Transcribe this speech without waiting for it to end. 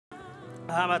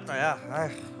아 맞다 야.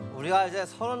 우리가 이제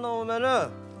 30 넘으면은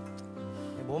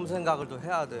몸 생각을 또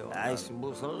해야 돼요. 아이씨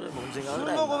뭐 서로 몸 생각을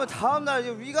술 먹으면 다음날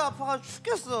이제 위가 아파가지고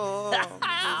죽겠어.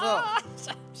 그래서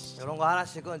이런 거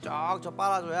하나씩은 쩍쩍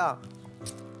빨아줘야.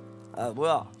 아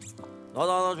뭐야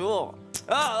나도 하나 줘.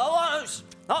 야 나도 하나.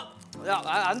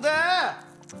 야 안 돼.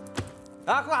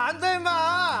 야 그거 안 돼 임마.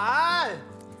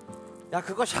 야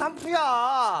그거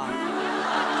샴푸야.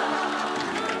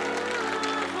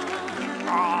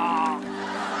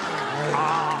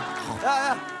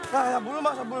 야야야야 물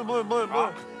마셔 물.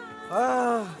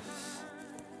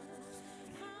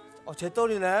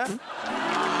 잿더리네.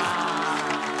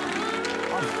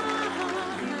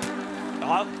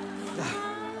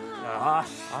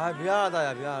 미안하다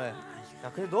야 미안해.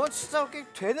 야 근데 넌 진짜 그렇게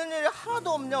되는 일이 하나도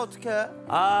없냐 어떡해?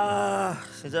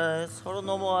 진짜 30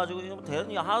 넘어가지고 지금 되는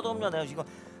일 하나도 없냐. 내가 지금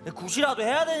굿이라도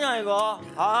해야 되냐 이거.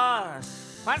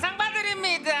 관상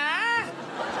받으립니다.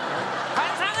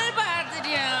 관상을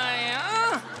받으려요.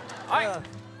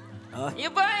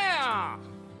 이봐요.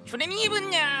 주님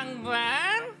입은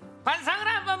양반 관상을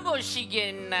한번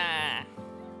보시겠나?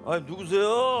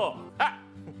 누구세요?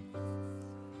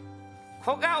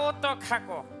 코가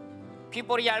오똑하고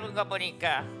귓볼이 얇은 거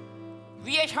보니까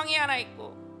위에 형이 하나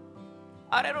있고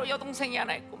아래로 여동생이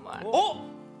하나 있구만.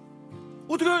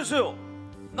 어떻게 하셨어요?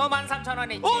 너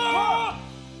 13,000원 있지?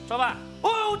 줘봐.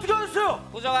 어떻게 하셨어요?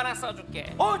 부적 하나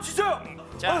써줄게. 진짜요?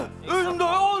 자,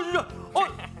 진짜.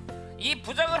 이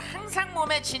부적을 항상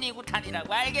몸에 지니고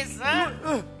다니라고 알겠어?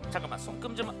 잠깐만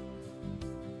손금 좀.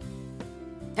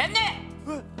 됐네.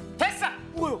 됐어.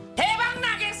 뭐요? 대박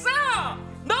나겠어.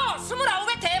 너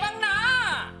 29에 대박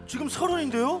나. 지금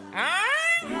 30인데요?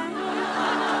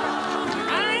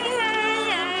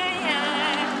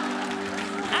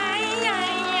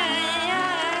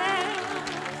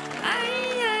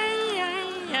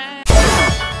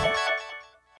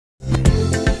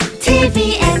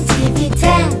 TVN,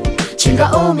 TV10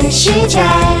 즐거움의 시작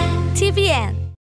TVN